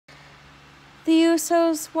The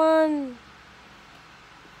Usos won.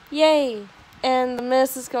 Yay. And the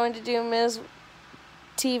Miz is going to do Miz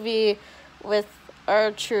TV with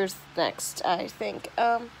R-Truth next, I think.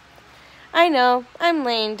 I know, I'm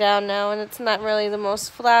laying down now, and it's not really the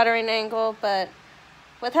most flattering angle, but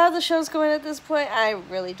with how the show's going at this point, I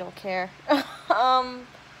really don't care.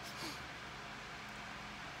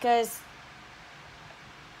 Guys,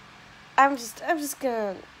 I'm just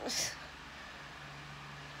gonna...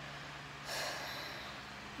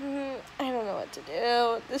 I don't know what to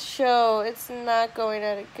do. This show, it's not going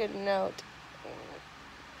at a good note.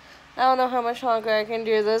 I don't know how much longer I can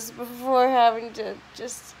do this before having to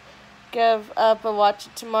just give up and watch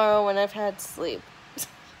it tomorrow when I've had sleep.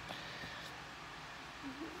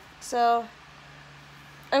 So,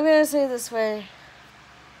 I'm going to say this way.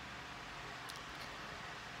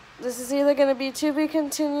 This is either going to be to be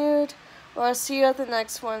continued or I'll see you at the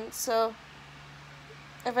next one. So,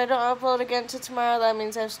 if I don't upload again to tomorrow, that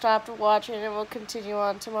means I've stopped watching and will continue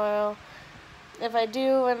on tomorrow. If I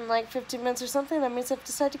do in like 15 minutes or something, that means I've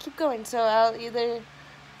decided to keep going. So I'm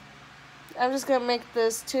just going to make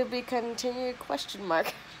this to be continued question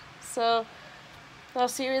mark. So I'll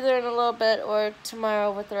see you either in a little bit or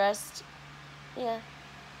tomorrow with the rest. Yeah.